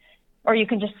fittings. Or you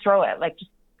can just throw it, like just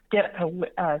dip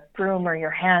a broom or your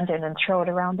hand in and throw it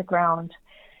around the ground.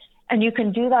 And you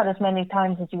can do that as many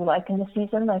times as you like in the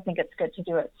season. I think it's good to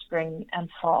do it spring and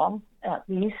fall at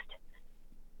least.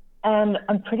 And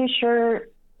I'm pretty sure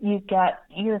you're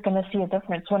going to see a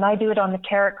difference. When I do it on the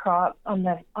carrot crop, on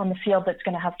the field that's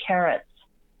going to have carrots,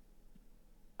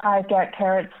 I get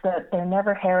carrots that they're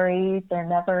never hairy.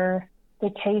 The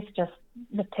taste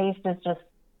is just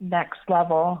next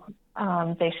level.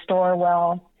 They store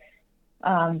well.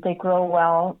 They grow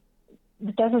well.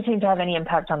 It doesn't seem to have any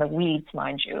impact on the weeds,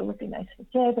 mind you. It would be nice if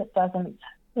it did. It doesn't.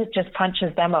 It just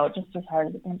punches them out just as hard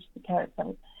as it punches the carrots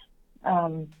out.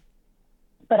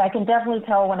 But I can definitely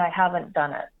tell when I haven't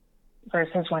done it.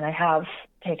 versus when I have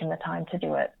taken the time to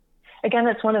do it. Again,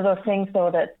 it's one of those things, though,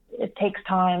 that it takes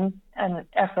time and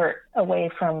effort away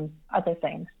from other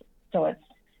things. So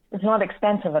it's not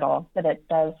expensive at all, but it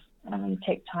does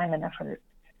take time and effort.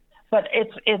 But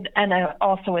and it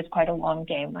also is quite a long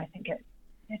game. I think it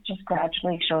just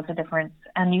gradually shows a difference.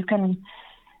 And you can,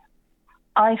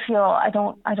 I feel, I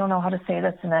don't know how to say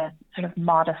this in a sort of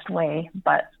modest way,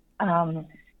 but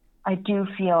I do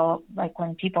feel like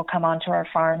when people come onto our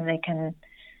farm, they can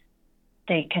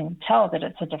tell that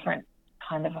it's a different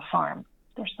kind of a farm.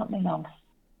 There's something else.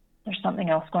 There's something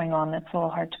else going on that's a little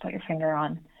hard to put your finger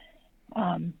on.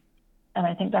 And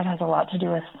I think that has a lot to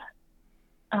do with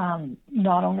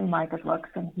not only my good looks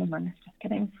and humor, just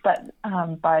kidding, but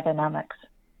biodynamics.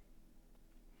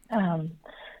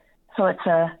 So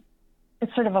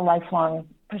it's sort of a lifelong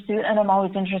pursuit, and I'm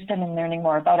always interested in learning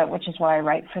more about it, which is why I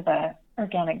write for the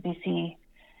Organic BC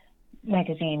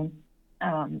magazine.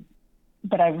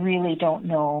 But I really don't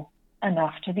know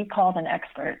enough to be called an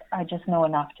expert. I just know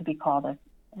enough to be called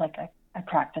I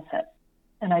practice it,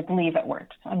 and I believe it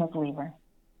works. I'm a believer,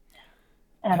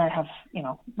 and I have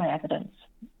my evidence.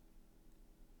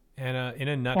 And in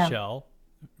a nutshell,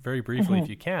 very briefly, if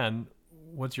you can,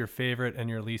 what's your favorite and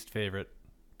your least favorite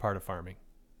part of farming?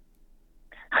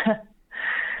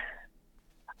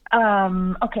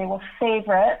 Okay, well,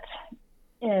 favorite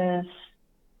is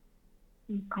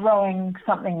growing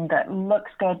something that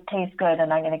looks good, tastes good,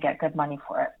 and I'm going to get good money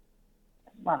for it.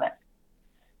 Love it.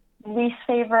 Least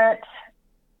favorite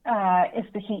is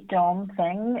the heat dome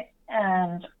thing,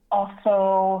 and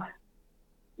also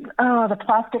the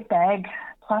plastic bag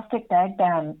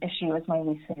ban issue is my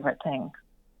least favorite thing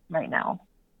right now,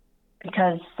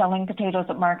 because selling potatoes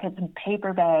at markets in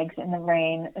paper bags in the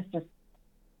rain is just,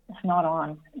 it's not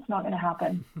going to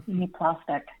happen. You need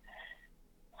plastic.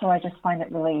 So I just find it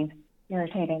really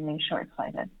irritatingly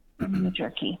short-sighted and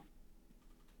jerky.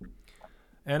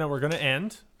 Anna, we're going to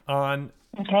end on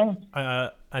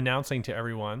announcing to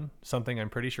everyone something I'm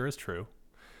pretty sure is true,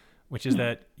 which is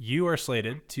that you are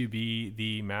slated to be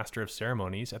the Master of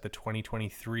Ceremonies at the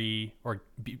 2023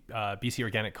 BC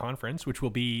Organic Conference, which will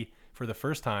be for the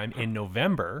first time in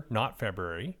November, not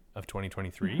February of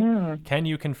 2023. Can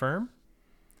you confirm?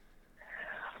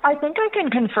 I think I can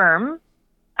confirm.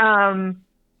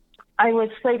 I was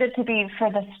slated to be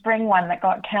for the spring one that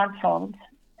got canceled.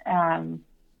 I'm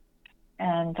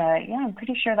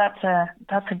pretty sure that's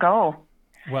a go.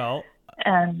 Well,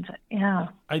 and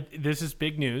this is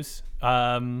big news.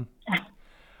 Did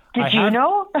you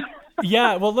know?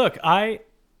 Yeah. Well, look, I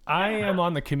am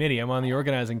on the committee. I'm on the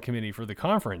organizing committee for the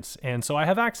conference, and so I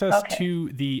have access to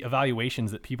the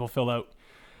evaluations that people fill out.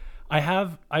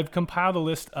 I've compiled a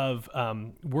list of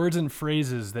words and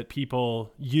phrases that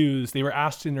people use. They were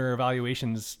asked in their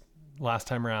evaluations last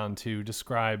time around to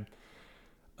describe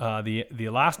the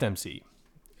last MC.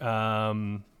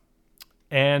 And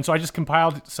so I just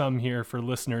compiled some here for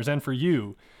listeners and for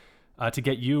you to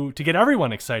get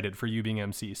everyone excited for you being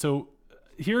MC. So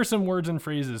here are some words and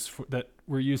phrases that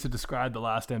were used to describe the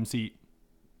last MC: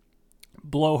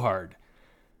 blowhard,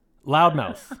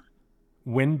 loudmouth,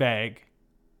 windbag,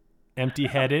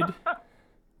 empty-headed,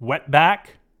 wetback,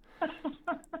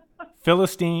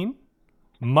 Philistine,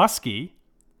 musky,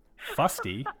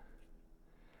 fusty,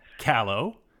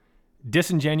 callow,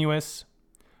 disingenuous,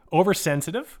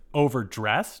 oversensitive,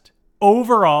 overdressed,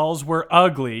 overalls were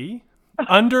ugly,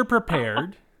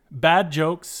 underprepared, bad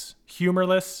jokes,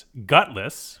 humorless,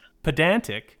 gutless,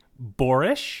 pedantic,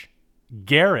 boorish,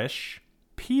 garish,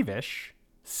 peevish,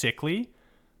 sickly.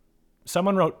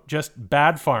 Someone wrote just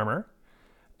bad farmer.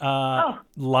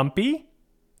 Lumpy,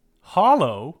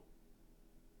 hollow,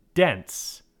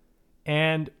 dense.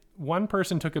 And one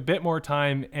person took a bit more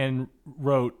time and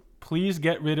wrote, please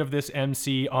get rid of this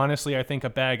MC. Honestly, I think a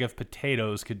bag of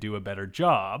potatoes could do a better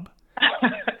job.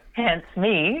 Hence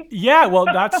me. Yeah, well,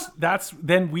 that's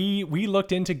then we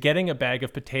looked into getting a bag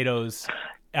of potatoes,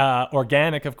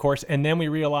 organic, of course, and then we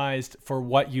realized for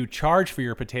what you charge for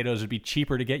your potatoes would be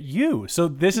cheaper to get you. So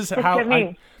this is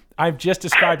how I've just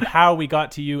described how we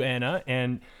got to you, Anna,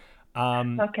 and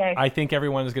I think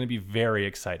everyone is going to be very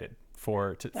excited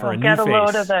for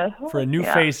a new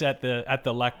face at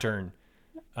the lectern.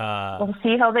 We'll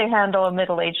see how they handle a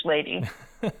middle-aged lady.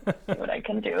 See what I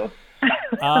can do.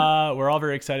 We're all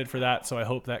very excited for that, so I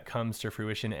hope that comes to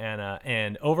fruition, Anna.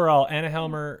 And overall, Anna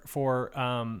Helmer, for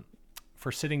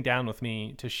sitting down with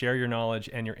me to share your knowledge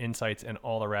and your insights and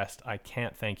all the rest. I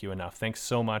can't thank you enough. Thanks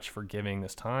so much for giving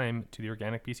this time to the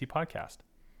Organic BC podcast.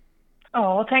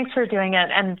 Oh, well, thanks for doing it,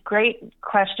 and great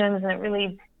questions. And it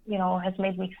really, has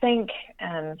made me think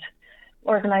and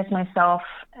organize myself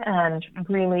and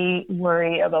really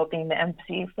worry about being the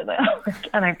MC for the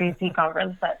NIPC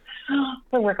conference, but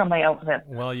to work on my outfit.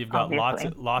 Well, you've got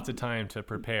obviously. lots of time to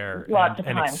prepare, Lots and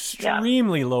of an time. Yeah.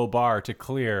 extremely low bar to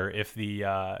clear if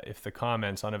the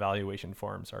comments on evaluation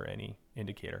forms are any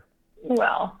indicator.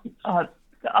 Well,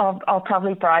 I'll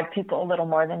probably bribe people a little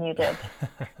more than you did.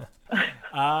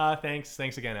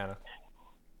 Thanks again, Anna.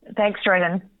 Thanks,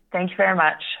 Jordan. Thank you very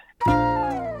much.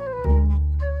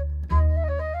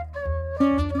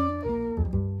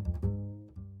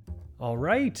 All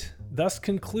right, thus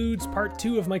concludes part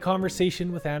 2 of my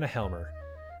conversation with Anna Helmer.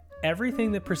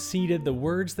 Everything that preceded the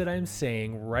words that I'm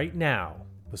saying right now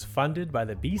was funded by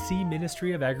the BC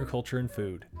Ministry of Agriculture and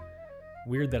Food.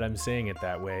 Weird that I'm saying it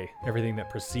that way, everything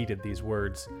that preceded these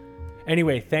words.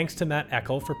 Anyway, thanks to Matt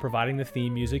Eckel for providing the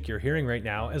theme music you're hearing right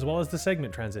now, as well as the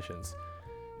segment transitions.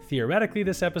 Theoretically,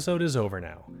 this episode is over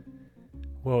now.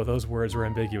 Whoa, those words were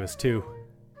ambiguous too.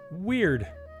 Weird.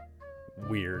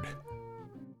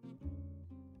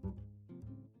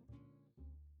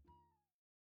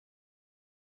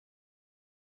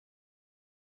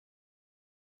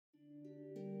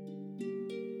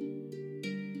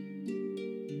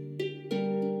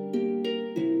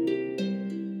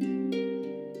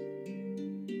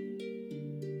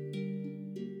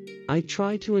 I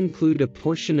try to include a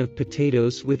portion of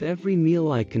potatoes with every meal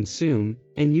I consume,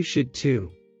 and you should too.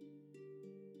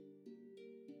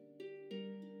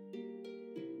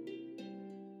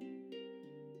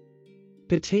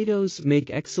 Potatoes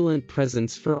make excellent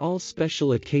presents for all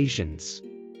special occasions.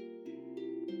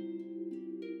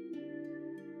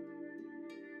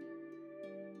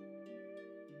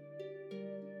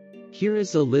 Here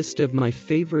is a list of my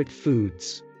favorite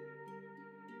foods.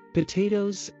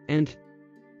 Potatoes and...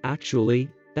 Actually,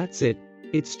 that's it.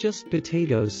 It's just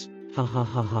potatoes. Ha ha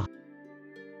ha ha.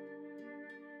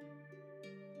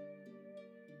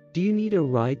 Do you need a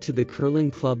ride to the curling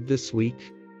club this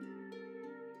week?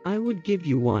 I would give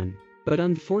you one, but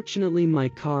unfortunately my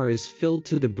car is filled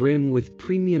to the brim with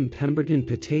premium Pemberton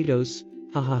potatoes.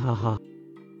 Ha ha ha ha.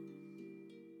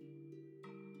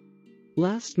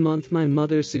 Last month my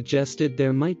mother suggested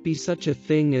there might be such a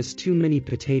thing as too many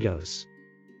potatoes.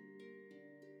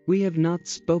 We have not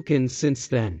spoken since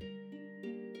then.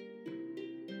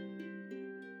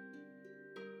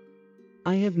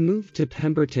 I have moved to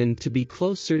Pemberton to be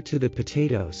closer to the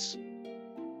potatoes.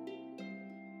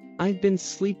 I've been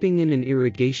sleeping in an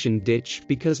irrigation ditch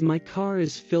because my car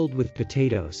is filled with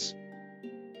potatoes.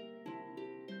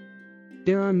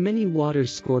 There are many water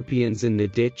scorpions in the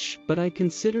ditch, but I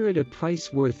consider it a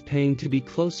price worth paying to be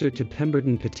closer to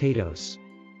Pemberton potatoes.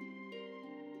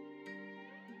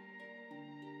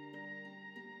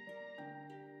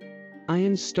 I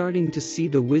am starting to see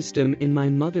the wisdom in my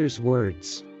mother's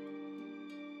words.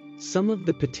 Some of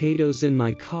the potatoes in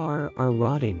my car are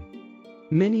rotting.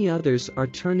 Many others are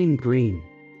turning green.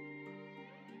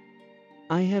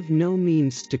 I have no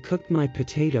means to cook my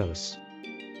potatoes.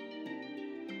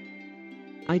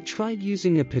 I tried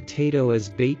using a potato as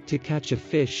bait to catch a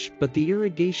fish, but the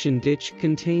irrigation ditch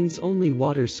contains only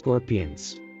water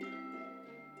scorpions.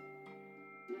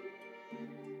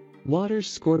 Water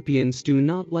scorpions do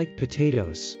not like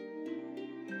potatoes.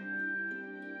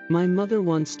 My mother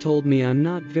once told me I'm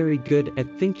not very good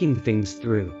at thinking things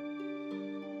through.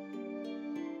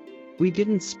 We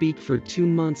didn't speak for 2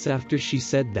 months after she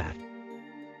said that.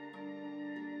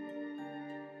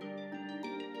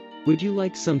 Would you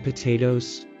like some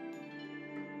potatoes?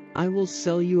 I will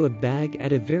sell you a bag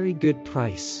at a very good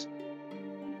price.